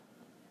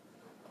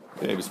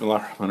بسم الله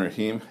الرحمن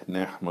الرحيم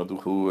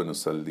نحمده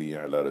ونصلي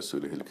على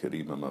رسوله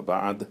الكريم ما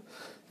بعد.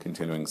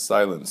 Continuing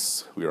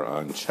silence, we are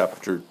on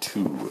chapter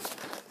 2,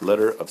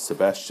 letter of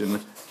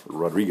Sebastian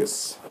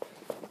Rodriguez.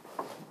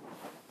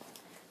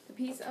 The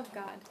peace of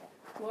God,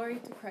 glory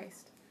to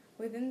Christ.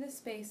 Within the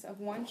space of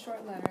one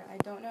short letter, I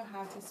don't know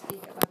how to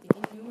speak about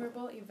the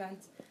innumerable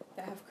events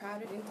that have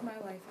crowded into my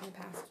life in the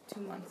past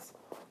 2 months.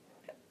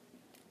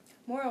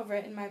 Moreover,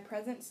 in my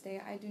present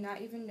state, I do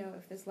not even know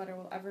if this letter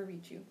will ever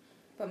reach you.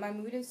 But my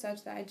mood is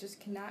such that I just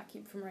cannot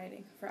keep from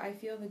writing, for I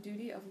feel the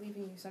duty of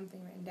leaving you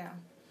something written down.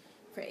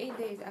 For 8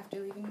 days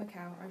after leaving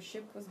Macau, our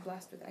ship was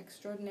blessed with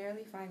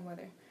extraordinarily fine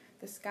weather.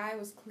 The sky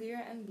was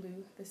clear and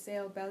blue, the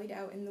sail bellied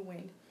out in the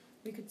wind.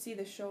 We could see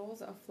the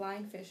shoals of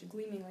flying fish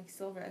gleaming like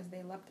silver as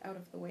they leapt out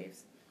of the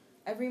waves.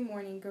 Every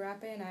morning,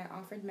 Garape and I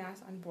offered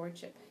Mass on board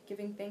ship,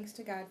 giving thanks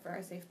to God for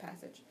our safe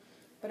passage.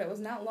 But it was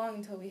not long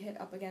until we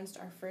hit up against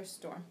our first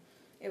storm.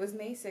 It was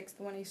May 6th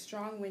when a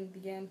strong wind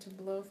began to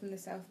blow from the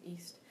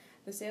southeast.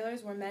 The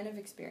sailors were men of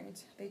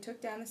experience. They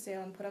took down the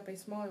sail and put up a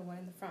smaller one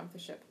in the front of the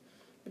ship.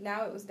 But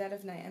now it was dead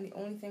of night, and the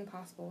only thing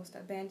possible was to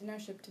abandon our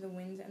ship to the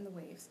winds and the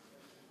waves.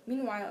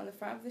 Meanwhile, in the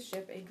front of the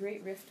ship, a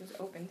great rift was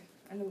opened,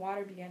 and the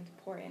water began to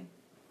pour in.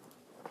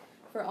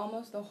 For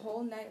almost the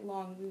whole night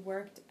long, we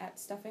worked at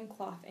stuffing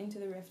cloth into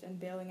the rift and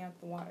bailing out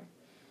the water.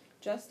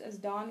 Just as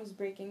dawn was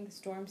breaking, the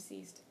storm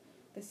ceased.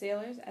 The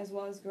sailors, as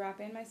well as Garape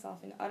and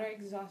myself, in utter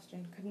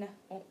exhaustion,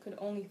 could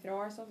only throw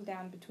ourselves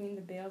down between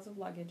the bales of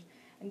luggage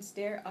and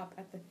stare up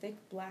at the thick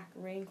black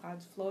rain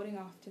clouds floating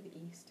off to the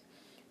east.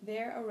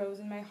 There arose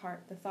in my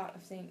heart the thought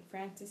of St.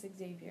 Francis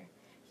Xavier.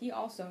 He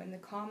also, in the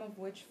calm of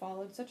which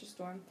followed such a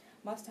storm,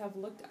 must have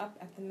looked up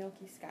at the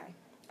milky sky.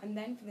 And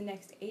then for the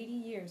next 80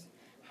 years,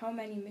 how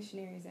many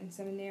missionaries and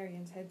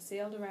seminarians had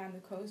sailed around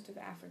the coast of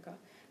Africa,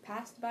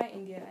 passed by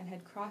India, and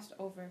had crossed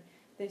over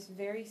this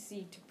very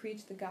sea to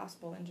preach the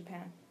gospel in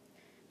Japan.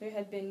 There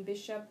had been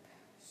Bishop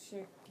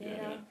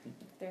Shirkera,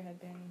 there had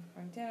been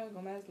Quarantino,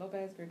 Gomez,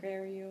 Lopez,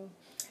 Gregorio.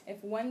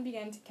 If one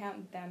began to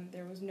count them,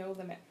 there was no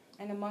limit.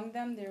 And among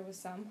them there was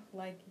some,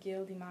 like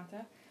Gil di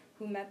Mata,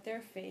 who met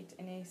their fate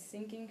in a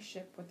sinking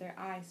ship with their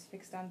eyes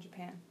fixed on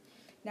Japan.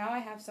 Now I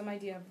have some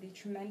idea of the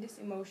tremendous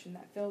emotion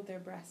that filled their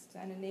breasts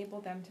and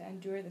enabled them to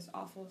endure this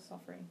awful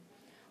suffering.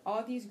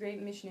 All these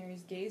great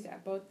missionaries gazed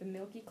at both the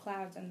milky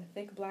clouds and the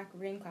thick black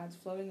rain clouds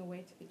floating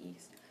away to the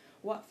east.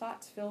 What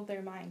thoughts filled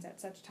their minds at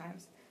such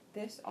times?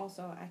 This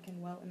also I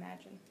can well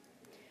imagine.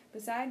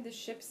 Beside the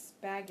ship's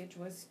baggage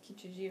was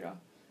Kichijiro.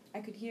 I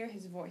could hear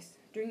his voice.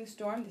 During the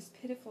storm, this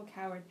pitiful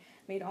coward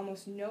made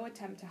almost no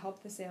attempt to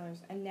help the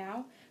sailors, and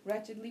now,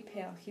 wretchedly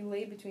pale, he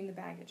lay between the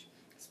baggage.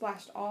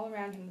 Splashed all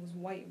around him was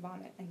white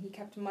vomit, and he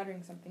kept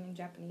muttering something in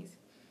Japanese.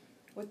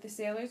 With the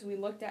sailors, we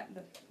looked at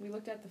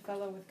the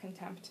fellow with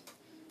contempt.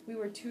 We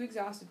were too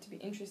exhausted to be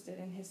interested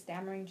in his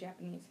stammering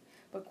Japanese,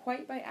 but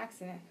quite by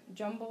accident,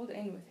 jumbled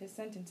in with his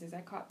sentences, I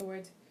caught the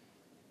words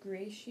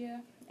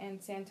Gracia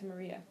and Santa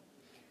Maria.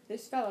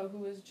 This fellow, who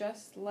was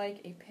just like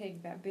a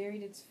pig that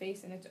buried its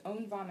face in its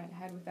own vomit,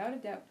 had without a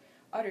doubt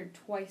uttered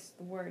twice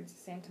the words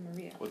Santa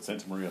Maria. What's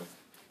Santa Maria?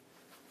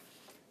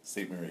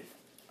 Saint Mary.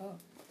 Oh.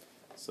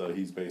 So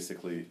he's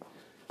basically,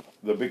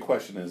 the big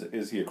question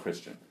is he a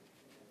Christian,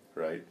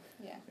 right?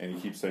 Yeah. And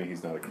he keeps saying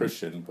he's not a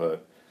Christian,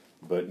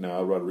 but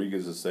now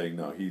Rodriguez is saying,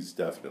 no, he's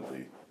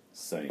definitely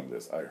saying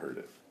this. I heard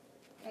it.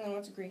 And then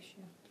what's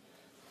Gracia?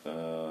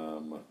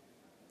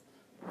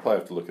 I'll probably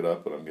have to look it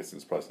up, but I'm guessing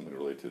it's probably something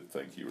related to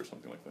thank you or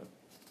something like that.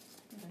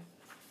 Okay.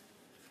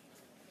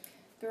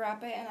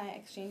 Garape and I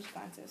exchanged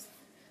glances.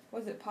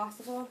 Was it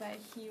possible that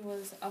he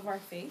was of our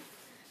faith?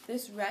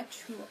 This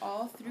wretch who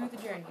all through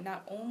the journey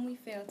not only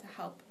failed to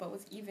help, but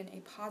was even a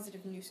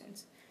positive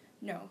nuisance.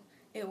 No,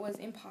 it was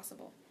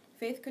impossible.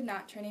 Faith could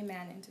not turn a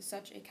man into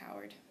such a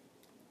coward.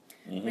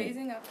 Mm-hmm.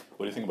 Raising up...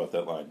 What do you think about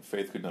that line?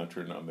 Faith could not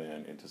turn a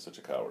man into such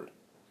a coward.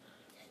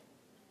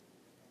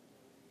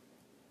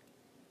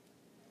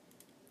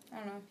 I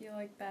don't know, I feel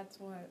like that's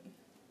what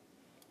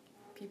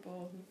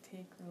people who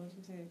take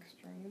religion to the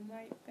extreme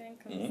might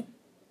think.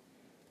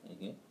 Mm-hmm.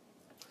 Mm-hmm.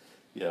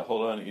 Yeah,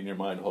 hold on in your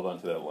mind, hold on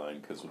to that line,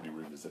 because we'll be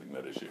revisiting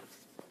that issue.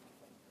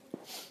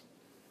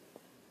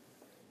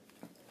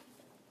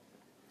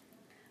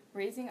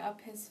 Raising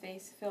up his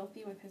face,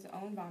 filthy with his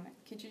own vomit,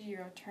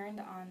 Kichijiro turned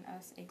on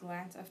us a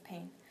glance of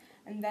pain,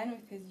 and then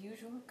with his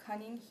usual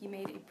cunning he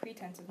made a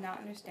pretense of not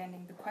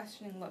understanding the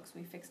questioning looks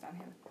we fixed on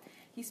him.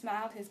 He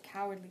smiled his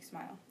cowardly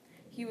smile.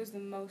 He was the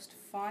most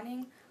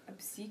fawning,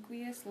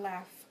 obsequious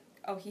laugh.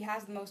 He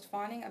has the most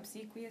fawning,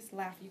 obsequious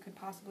laugh you could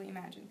possibly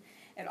imagine.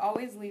 It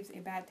always leaves a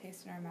bad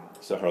taste in our mouth.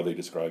 So how are they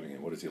describing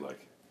him? What is he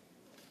like?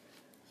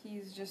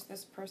 He's just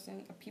this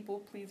person, a people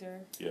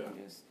pleaser. Yeah.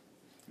 Who just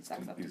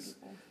sucks up to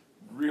people.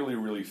 Really,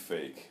 really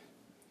fake,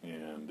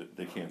 and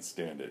they can't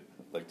stand it.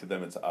 Like, to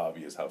them, it's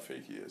obvious how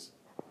fake he is.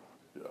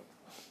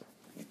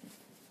 Yeah.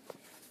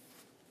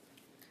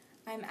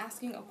 I'm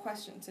asking a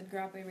question, said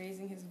Garape,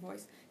 raising his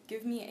voice.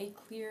 Give me a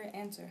clear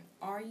answer.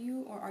 Are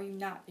you or are you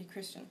not a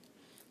Christian?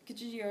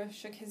 Kichijiro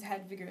shook his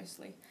head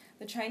vigorously.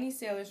 The Chinese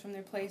sailors from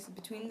their place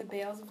between the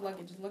bales of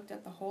luggage looked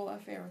at the whole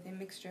affair with a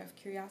mixture of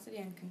curiosity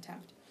and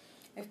contempt.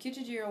 If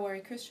Kichijiro were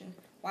a Christian,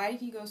 why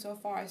did he go so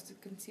far as to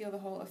conceal the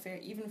whole affair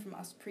even from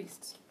us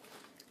priests?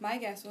 My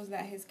guess was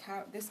that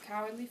this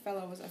cowardly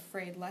fellow was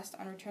afraid lest,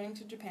 on returning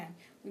to Japan,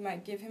 we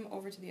might give him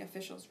over to the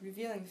officials,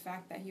 revealing the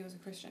fact that he was a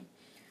Christian.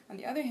 On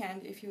the other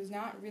hand, if he was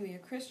not really a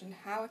Christian,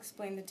 how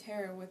explain the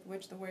terror with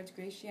which the words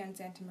Gracia and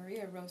Santa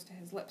Maria rose to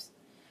his lips?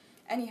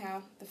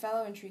 Anyhow, the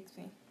fellow intrigues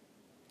me.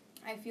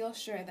 I feel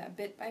sure that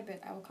bit by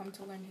bit I will come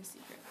to learn his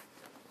secret.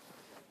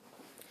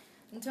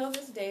 Until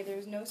this day there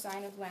is no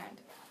sign of land,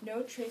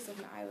 no trace of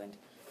an island.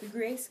 The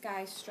gray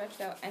sky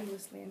stretched out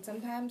endlessly, and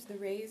sometimes the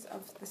rays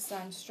of the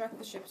sun struck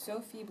the ship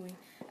so feebly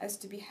as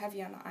to be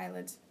heavy on the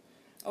eyelids.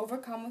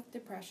 Overcome with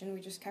depression,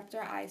 we just kept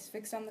our eyes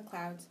fixed on the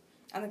clouds,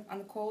 on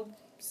the cold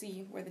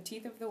sea, where the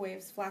teeth of the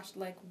waves flashed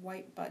like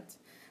white buds.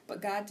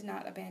 But God did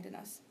not abandon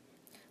us.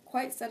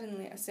 Quite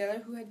suddenly, a sailor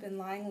who had been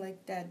lying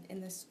like dead in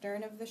the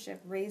stern of the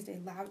ship raised a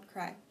loud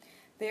cry.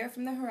 There,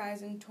 from the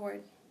horizon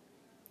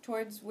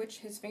towards which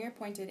his finger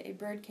pointed, a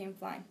bird came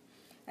flying.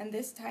 And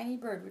this tiny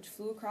bird, which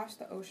flew across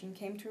the ocean,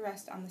 came to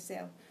rest on the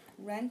sail,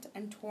 rent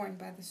and torn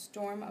by the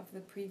storm of the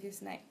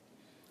previous night.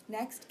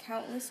 Next,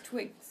 countless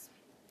twigs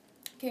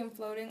came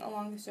floating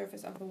along the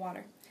surface of the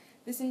water.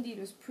 This indeed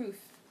was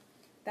proof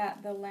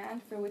that the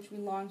land for which we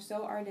longed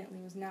so ardently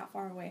was not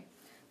far away.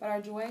 But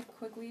our joy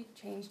quickly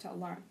changed to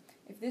alarm.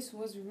 If this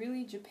was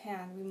really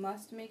Japan, we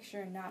must make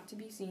sure not to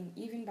be seen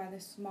even by the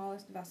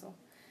smallest vessel.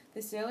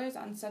 The sailors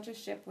on such a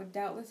ship would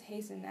doubtless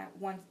hasten at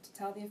once to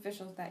tell the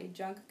officials that a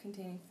junk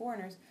containing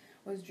foreigners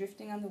was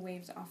drifting on the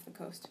waves off the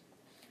coast.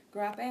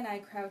 Grappe and I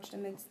crouched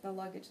amidst the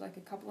luggage like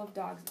a couple of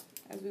dogs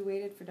as we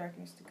waited for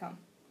darkness to come.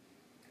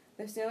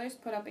 The sailors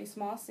put up a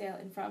small sail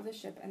in front of the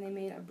ship, and they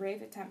made a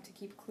brave attempt to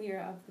keep clear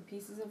of the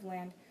pieces of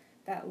land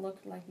that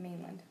looked like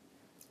mainland.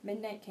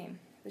 Midnight came.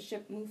 The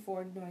ship moved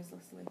forward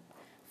noiselessly.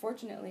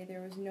 Fortunately,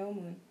 there was no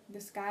moon.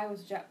 The sky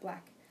was jet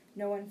black.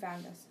 No one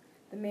found us.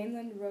 The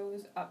mainland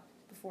rose up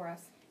before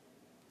us.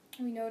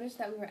 We noticed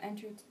that we were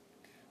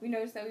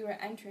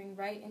entering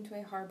right into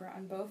a harbor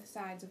on both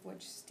sides of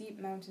which steep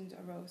mountains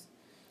arose.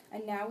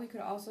 And now we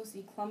could also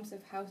see clumps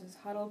of houses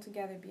huddled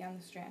together beyond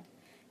the strand.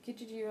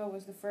 Kichijiro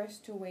was the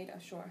first to wade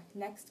ashore.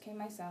 Next came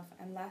myself,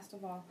 and last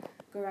of all,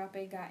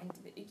 Garape got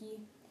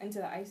into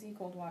the icy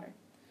cold water.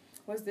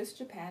 Was this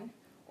Japan,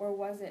 or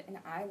was it an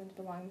island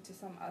belonging to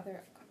some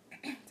other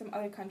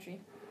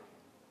country?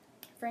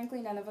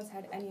 Frankly, none of us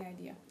had any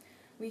idea.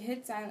 We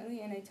hid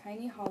silently in a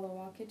tiny hollow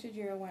while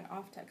Kichijiro went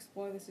off to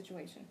explore the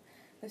situation.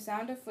 The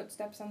sound of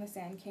footsteps on the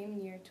sand came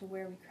near to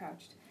where we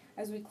crouched.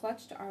 As we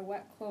clutched our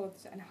wet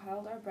clothes and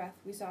held our breath,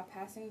 we saw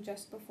passing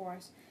just before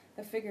us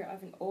the figure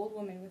of an old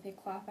woman with a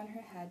cloth on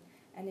her head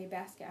and a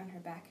basket on her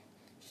back.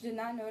 She did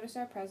not notice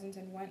our presence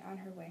and went on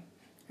her way.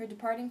 Her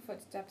departing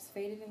footsteps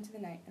faded into the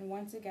night, and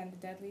once again the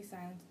deadly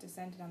silence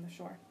descended on the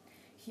shore.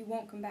 "He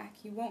won't come back,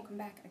 he won't come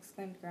back,"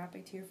 exclaimed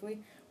Grappe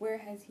tearfully. "Where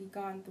has he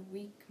gone, the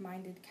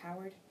weak-minded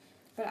coward?"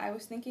 But I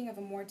was thinking of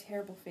a more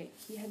terrible fate.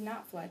 He had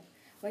not fled.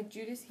 Like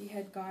Judas, he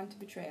had gone to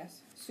betray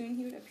us. Soon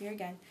he would appear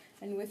again,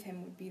 and with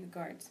him would be the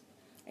guards.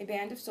 A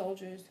band of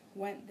soldiers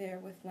went there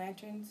with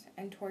lanterns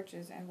and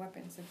torches and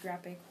weapons, said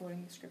Grappe,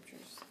 quoting the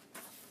scriptures.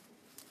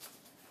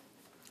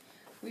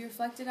 We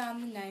reflected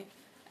on the night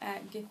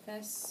at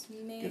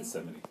Gethsemane.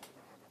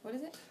 What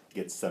is it?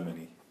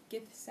 Gethsemane.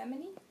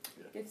 Gethsemane?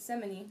 Yeah.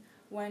 Gethsemane,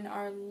 when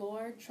our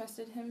Lord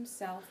trusted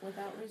himself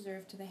without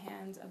reserve to the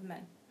hands of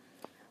men.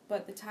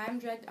 But the time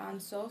dragged on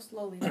so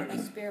slowly that my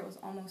spirit was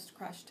almost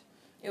crushed.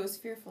 It was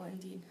fearful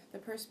indeed. The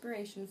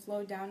perspiration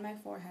flowed down my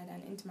forehead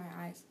and into my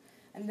eyes.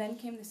 And then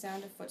came the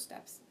sound of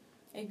footsteps.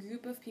 A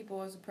group of people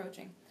was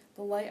approaching.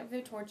 The light of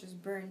their torches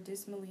burned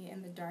dismally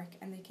in the dark,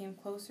 and they came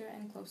closer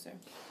and closer.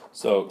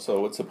 So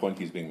what's the point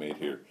he's being made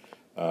here?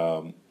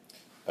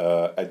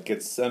 At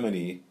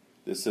Gethsemane,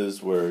 this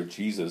is where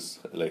Jesus,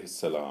 alayhi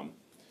salam,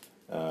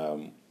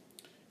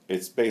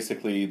 it's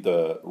basically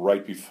the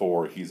right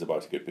before he's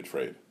about to get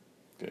betrayed.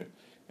 Okay,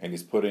 and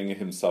he's putting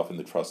himself in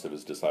the trust of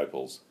his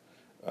disciples,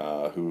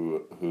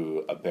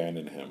 who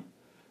abandon him,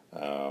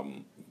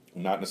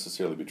 not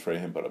necessarily betray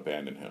him, but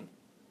abandon him.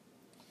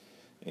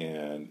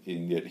 And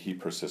yet he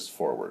persists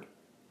forward,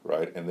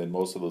 right? And then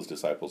most of those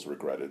disciples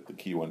regret it. The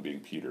key one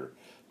being Peter.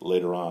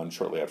 Later on,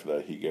 shortly after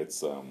that, he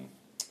gets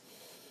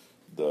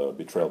the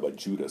betrayal by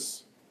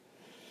Judas.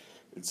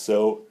 And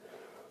so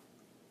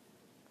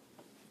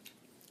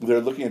they're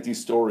looking at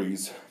these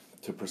stories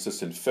to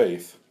persist in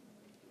faith.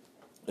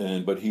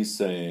 But he's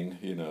saying,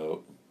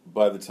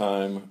 but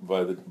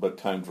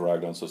time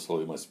dragged on so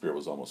slowly, my spirit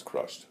was almost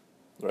crushed.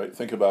 Right?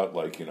 Think about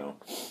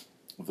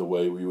the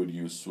way we would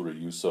use Surah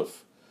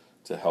Yusuf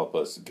to help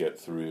us get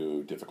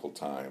through difficult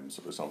times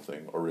or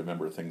something, or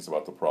remember things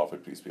about the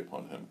Prophet, peace be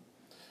upon him,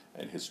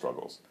 and his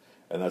struggles.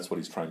 And that's what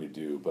he's trying to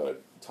do,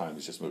 but time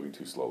is just moving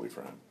too slowly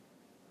for him.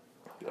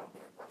 Yeah.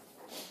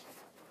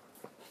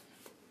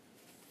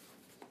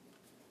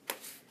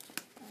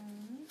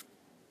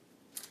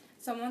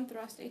 Someone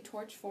thrust a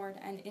torch forward,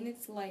 and in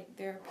its light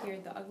there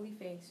appeared the ugly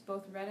face,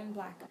 both red and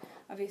black,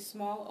 of a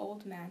small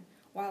old man,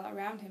 while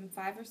around him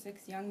 5 or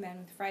 6 young men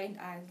with frightened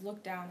eyes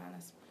looked down on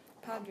us.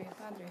 Padre,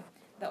 Padre.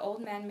 The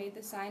old man made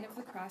the sign of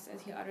the cross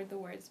as he uttered the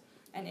words,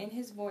 and in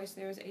his voice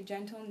there was a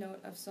gentle note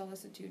of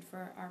solicitude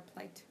for our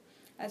plight.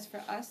 As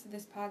for us,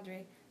 this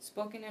Padre,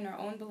 spoken in our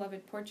own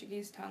beloved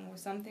Portuguese tongue, was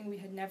something we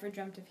had never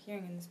dreamt of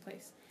hearing in this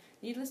place.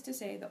 Needless to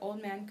say, the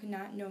old man could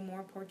not know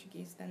more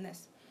Portuguese than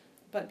this.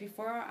 But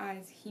before our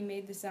eyes he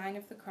made the sign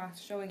of the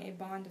cross, showing a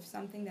bond of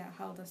something that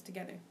held us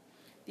together.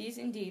 These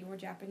indeed were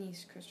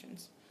Japanese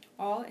Christians.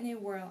 All in a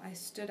whirl I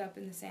stood up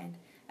in the sand.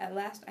 At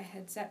last I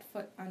had set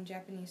foot on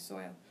Japanese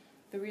soil.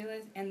 The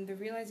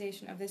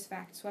realization of this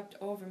fact swept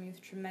over me with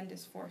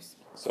tremendous force.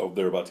 So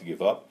they're about to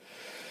give up.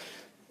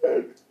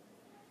 And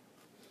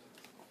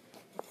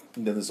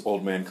then this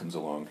old man comes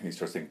along, and he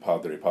starts saying,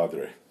 Padre,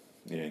 Padre.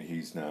 And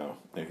he's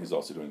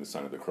also doing the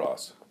sign of the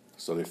cross.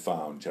 So they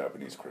found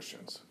Japanese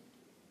Christians,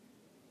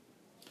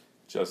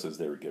 just as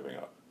they were giving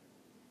up.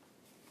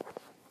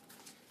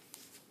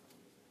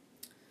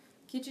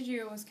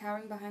 Kichijiro was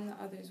cowering behind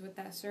the others with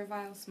that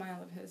servile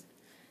smile of his.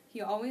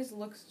 He always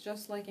looks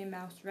just like a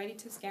mouse, ready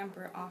to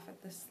scamper off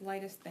at the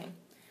slightest thing.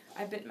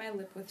 I bit my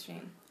lip with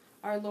shame.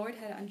 Our Lord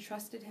had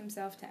entrusted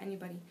himself to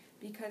anybody,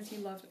 because he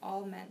loved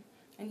all men.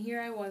 And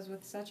here I was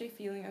with such a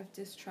feeling of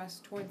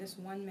distrust toward this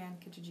one man,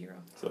 Kichijiro.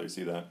 So you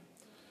see that?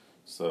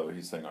 So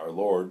he's saying our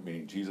Lord,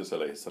 meaning Jesus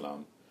alayhi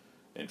salam,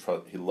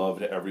 he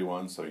loved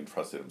everyone, so he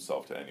entrusted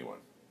himself to anyone.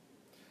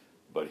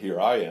 But here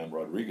I am,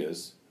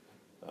 Rodriguez.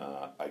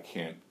 I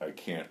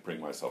can't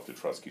bring myself to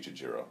trust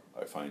Kichijiro.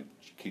 I find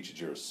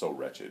Kichijiro so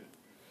wretched.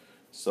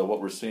 So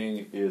what we're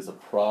seeing is a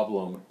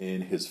problem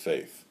in his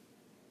faith.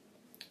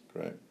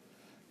 Right?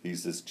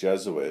 He's this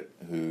Jesuit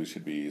who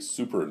should be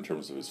super in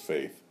terms of his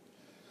faith,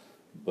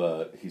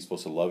 but he's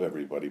supposed to love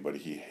everybody, but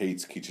he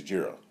hates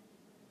Kichijiro.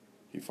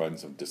 He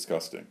finds him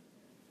disgusting.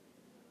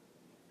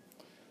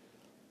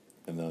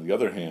 And then on the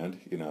other hand,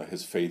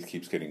 his faith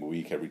keeps getting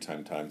weak every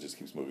time just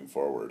keeps moving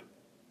forward.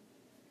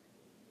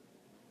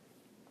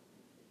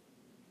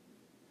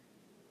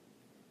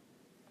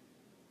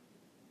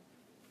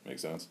 Make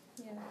sense?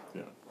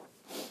 Yeah.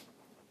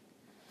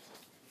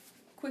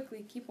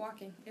 Quickly, keep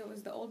walking. It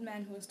was the old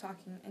man who was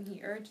talking, and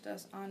he urged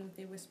us on with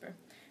a whisper.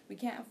 We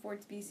can't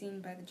afford to be seen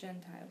by the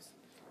Gentiles.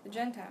 The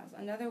Gentiles,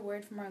 another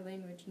word from our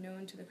language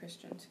known to the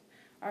Christians.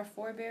 Our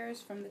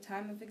forebears from the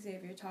time of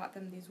Xavier taught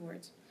them these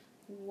words.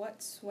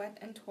 What sweat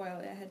and toil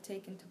it had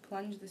taken to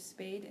plunge the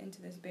spade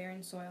into this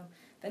barren soil,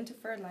 then to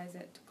fertilize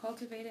it, to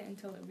cultivate it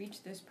until it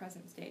reached this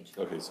present stage.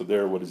 Okay, so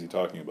there, what is he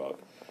talking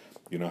about?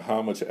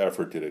 How much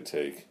effort did it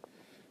take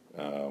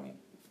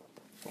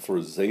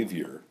for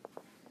Xavier,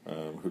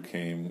 who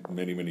came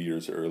many, many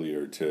years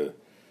earlier, to,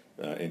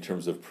 in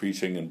terms of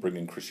preaching and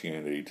bringing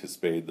Christianity, to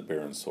spade the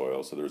barren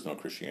soil so there was no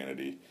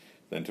Christianity,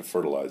 then to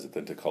fertilize it,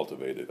 then to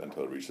cultivate it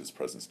until it reached its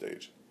present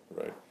stage,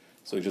 right?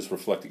 So he's just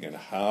reflecting on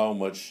how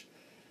much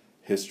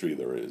history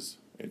there is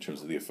in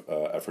terms of the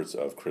efforts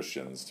of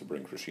Christians to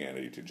bring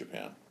Christianity to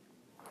Japan.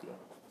 Yeah.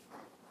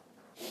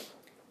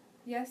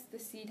 Yes, the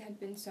seed had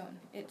been sown.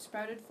 It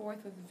sprouted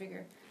forth with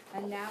vigor,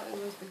 and now it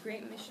was the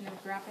great mission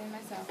of grappling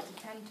myself to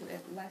tend to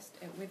it, lest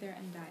it wither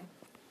and die.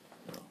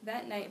 Yeah.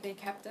 That night they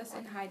kept us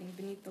in hiding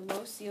beneath the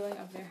low ceiling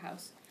of their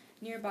house.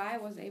 Nearby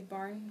was a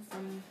barn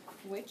from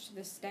which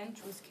the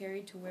stench was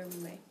carried to where we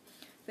lay.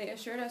 They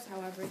assured us,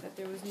 however, that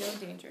there was no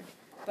danger.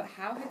 But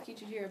how had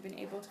Kichijiro been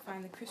able to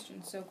find the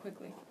Christians so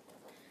quickly?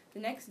 The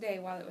next day,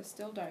 while it was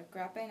still dark,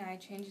 Grappe and I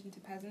changed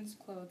into peasants'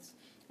 clothes,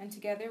 and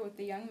together with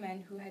the young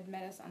men who had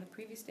met us on the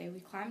previous day,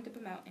 we climbed up a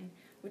mountain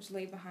which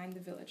lay behind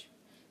the village.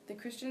 The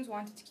Christians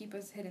wanted to keep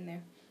us hidden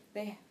there.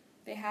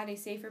 They had a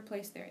safer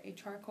place there, a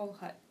charcoal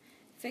hut.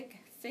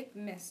 Thick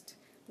mist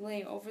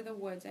lay over the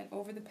woods and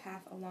over the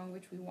path along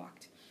which we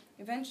walked.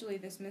 Eventually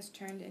this mist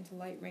turned into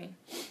light rain.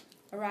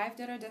 Arrived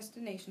at our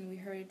destination, we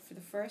heard for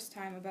the first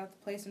time about the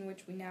place in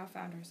which we now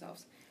found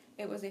ourselves.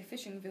 It was a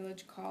fishing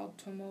village called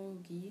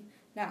Tomogi,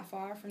 not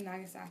far from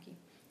Nagasaki.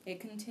 It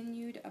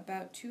contained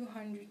about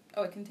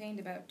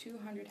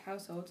 200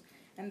 households,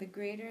 and the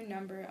greater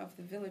number of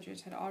the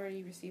villagers had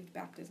already received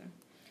baptism.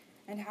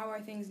 And how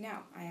are things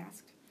now? I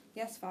asked.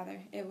 Yes,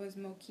 Father, it was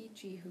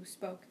Mokichi who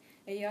spoke,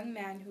 a young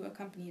man who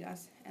accompanied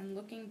us, and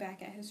looking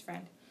back at his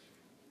friend.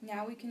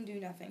 Now we can do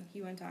nothing,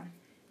 he went on.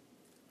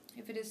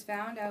 If it is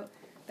found out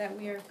that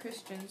we are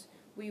Christians,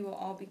 we will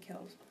all be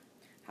killed.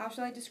 How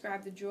shall I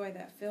describe the joy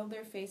that filled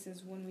their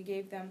faces when we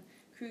gave them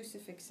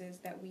crucifixes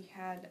that we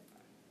had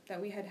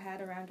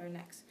around our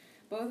necks?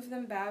 Both of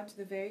them bowed to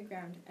the very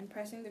ground, and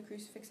pressing the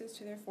crucifixes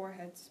to their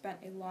foreheads, spent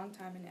a long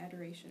time in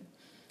adoration.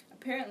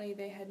 Apparently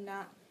they had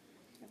not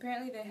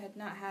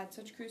had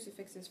such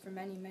crucifixes for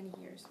many, many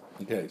years.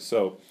 Okay,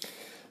 so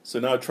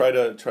now try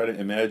to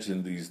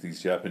imagine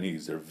these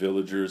Japanese. They're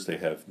villagers. They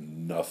have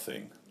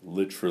nothing,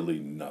 literally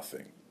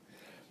nothing,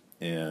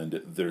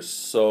 and they're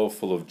so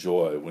full of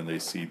joy when they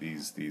see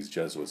these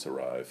Jesuits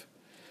arrive,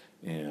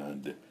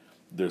 and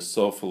they're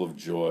so full of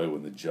joy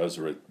when the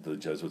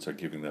Jesuits are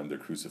giving them their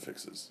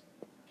crucifixes.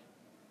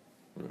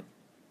 Right.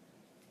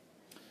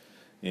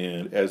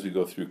 And as we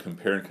go through,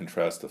 compare and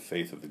contrast the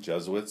faith of the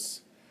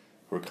Jesuits,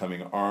 who are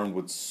coming armed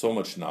with so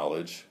much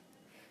knowledge,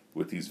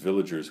 with these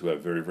villagers who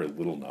have very, very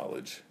little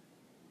knowledge.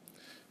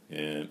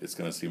 And it's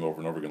going to seem over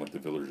and over again like the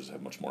villagers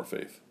have much more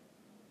faith.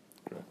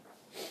 Okay.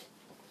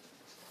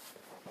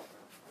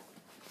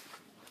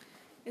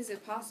 Is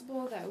it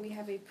possible that we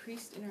have a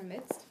priest in our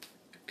midst?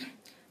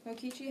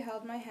 Mokichi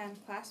held my hand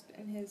clasped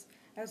in his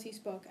as he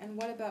spoke. And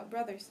what about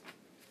brothers?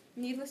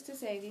 Needless to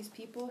say, these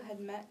people had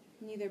met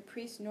neither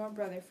priest nor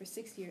brother for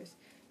 6 years,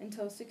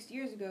 until 6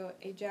 years ago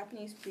a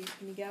Japanese priest,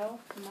 Miguel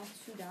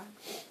Matsuda,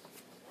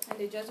 and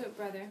a Jesuit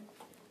brother,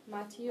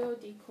 Mateo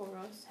de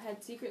Coros,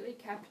 had secretly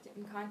kept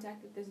in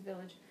contact with this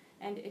village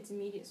and its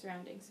immediate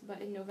surroundings.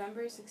 But in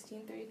November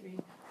 1633,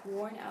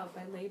 worn out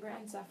by labor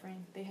and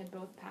suffering, they had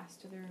both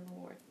passed to their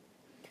reward.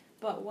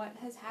 But what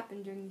has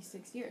happened during these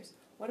 6 years?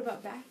 What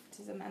about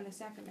baptism and the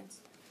sacraments?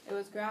 It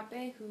was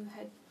Grappe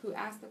who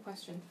asked the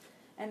question,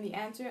 and the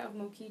answer of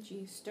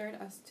Mokichi stirred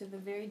us to the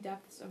very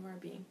depths of our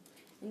being.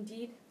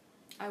 Indeed,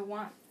 I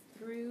want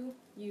through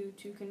you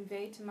to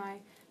convey to my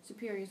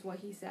superiors what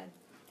he said,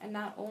 and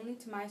not only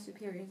to my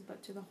superiors,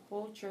 but to the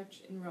whole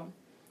church in Rome.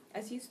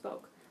 As he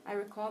spoke, I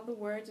recalled the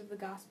words of the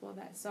gospel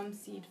that some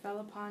seed fell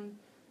upon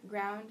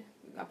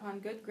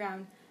good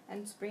ground,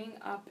 and springing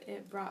up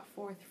it brought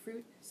forth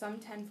fruit, some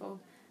 10-fold,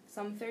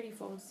 some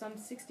 30-fold, some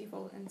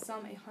 60-fold, and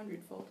some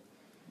 100-fold.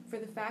 For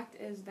the fact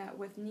is that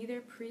with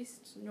neither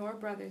priests nor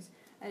brothers,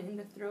 and in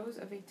the throes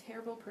of a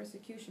terrible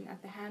persecution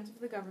at the hands of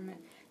the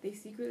government, they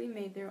secretly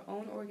made their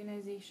own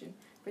organization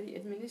for the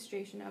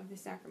administration of the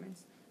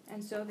sacraments,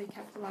 and so they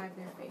kept alive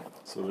their faith.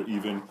 So they're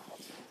even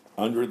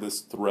under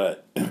this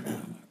threat,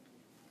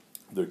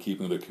 they're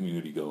keeping their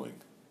community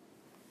going,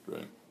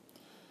 right?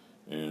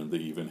 And they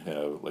even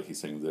have, like he's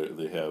saying,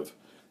 they have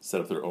set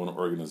up their own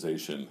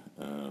organization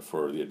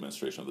for the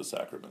administration of the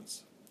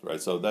sacraments,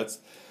 right? So that's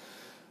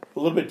a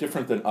little bit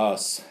different than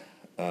us.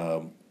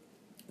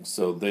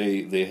 So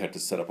they had to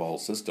set up a whole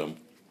system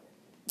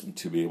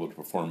to be able to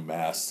perform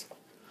Mass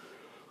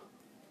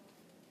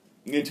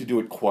and to do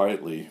it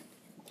quietly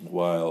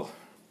while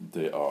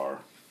they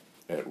are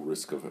at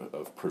risk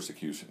of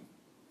persecution,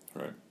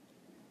 right?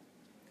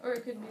 Or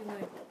it could be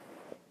like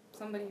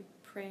somebody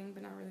praying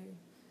but not really,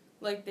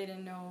 like they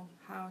didn't know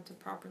how to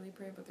properly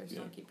pray, but they're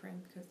still keep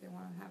praying because they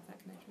want to have that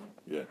connection.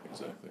 Yeah,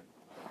 exactly.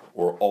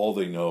 Or all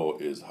they know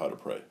is how to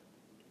pray.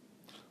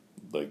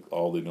 Like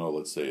all they know,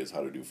 let's say, is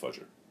how to do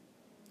Fajr.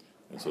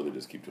 And so they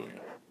just keep doing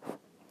it.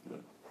 Yeah.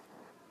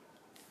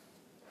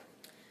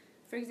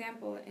 For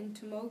example, in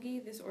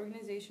Tomogi, this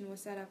organization was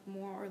set up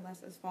more or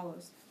less as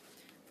follows.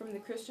 From the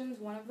Christians,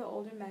 one of the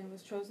older men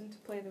was chosen to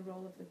play the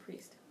role of the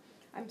priest.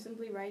 I'm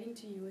simply writing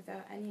to you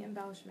without any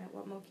embellishment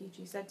what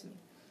Mokichi said to me.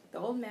 The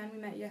old man we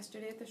met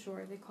yesterday at the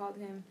shore, they called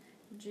him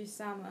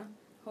Jisama,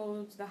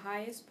 holds the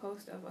highest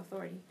post of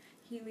authority.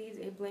 He leads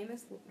a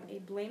blameless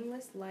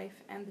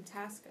life, and the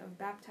task of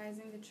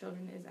baptizing the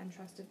children is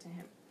entrusted to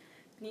him.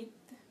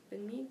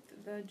 Beneath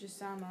the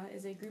Jisama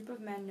is a group of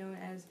men known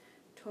as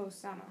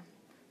Tosama,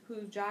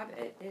 whose job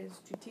it is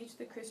to teach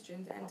the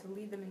Christians and to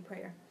lead them in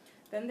prayer.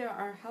 Then there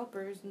are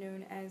helpers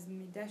known as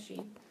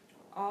Mideshi.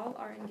 All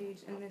are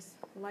engaged in this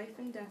life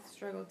and death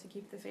struggle to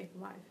keep the faith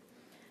alive.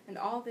 And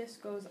all this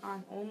goes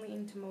on only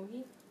in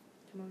Tomogi.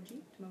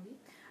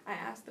 I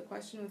asked the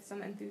question with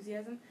some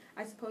enthusiasm.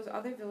 I suppose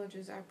other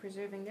villages are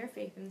preserving their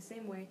faith in the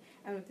same way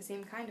and with the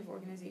same kind of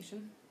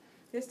organization.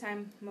 This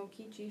time,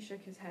 Mokichi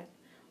shook his head.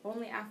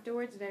 Only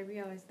afterwards did I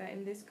realize that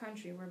in this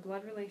country, where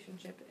blood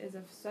relationship is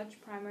of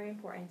such primary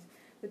importance,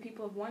 the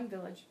people of one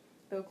village,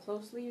 though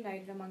closely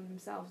united among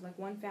themselves like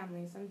one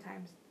family,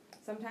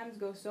 sometimes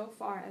go so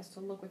far as to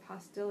look with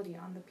hostility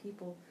on the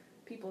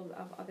peoples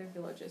of other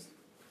villages.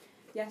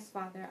 Yes,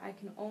 Father, I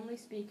can only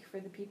speak for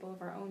the people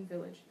of our own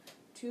village.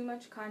 Too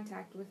much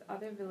contact with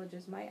other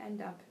villages might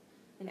end up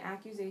in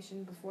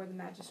accusation before the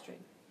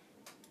magistrate.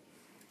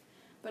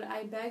 But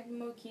I begged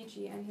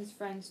Mokichi and his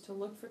friends to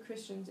look for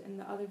Christians in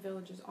the other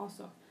villages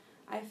also.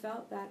 I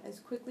felt that as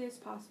quickly as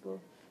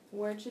possible,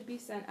 word should be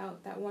sent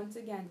out that once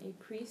again a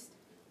priest,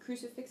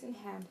 crucifix in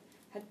hand,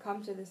 had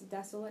come to this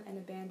desolate and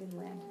abandoned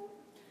land.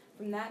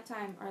 From that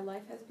time, our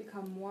life has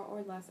become more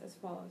or less as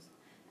follows.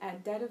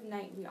 At dead of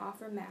night, we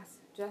offer Mass,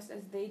 just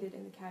as they did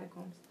in the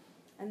catacombs.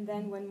 And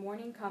then, when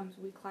morning comes,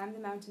 we climb the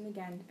mountain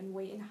again and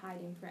wait in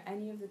hiding for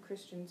any of the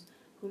Christians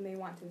who may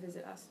want to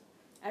visit us.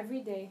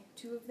 Every day,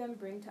 2 of them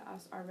bring to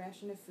us our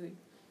ration of food.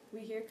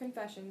 We hear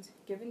confessions,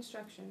 give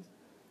instructions,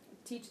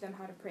 teach them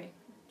how to pray.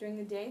 During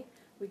the day,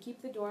 we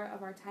keep the door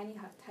of our tiny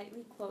hut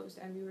tightly closed,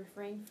 and we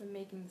refrain from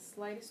making the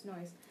slightest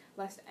noise,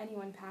 lest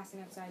anyone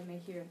passing outside may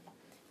hear.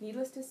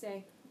 Needless to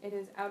say, it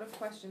is out of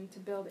question to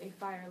build a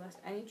fire lest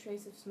any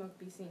trace of smoke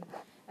be seen.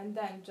 And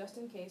then, just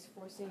in case,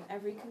 foreseeing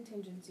every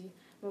contingency,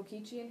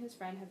 Mokichi and his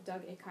friend have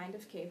dug a kind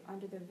of cave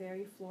under the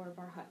very floor of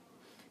our hut.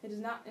 It is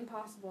not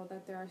impossible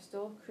that there are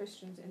still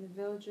Christians in the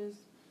villages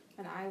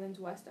and islands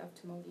west of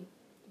Tomogi,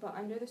 but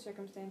under the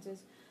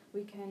circumstances,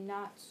 we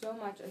cannot so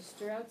much as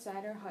stir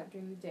outside our hut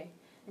during the day,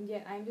 and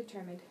yet I am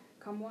determined,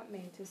 come what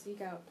may, to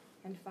seek out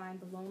and find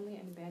the lonely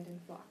and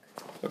abandoned flock.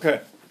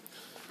 Okay,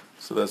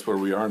 so that's where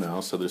we are now.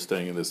 So they're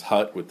staying in this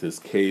hut with this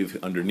cave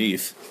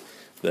underneath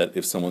that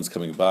if someone's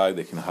coming by,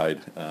 they can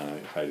hide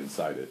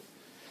inside it.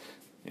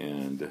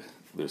 And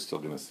they're still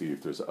going to see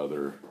if there's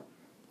other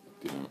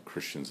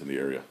Christians in the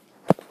area.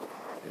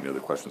 Any other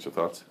questions or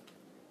thoughts?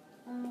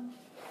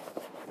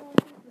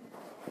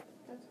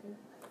 That's good.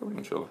 Cool,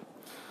 inshallah.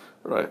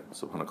 All right.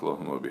 سبحانك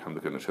اللهم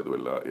وبحمدك نشهد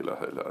أن لا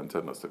إله إلا أنت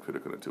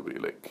نستغفرك ونتوب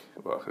إليك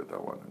وآخر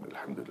دعوانا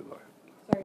الحمد لله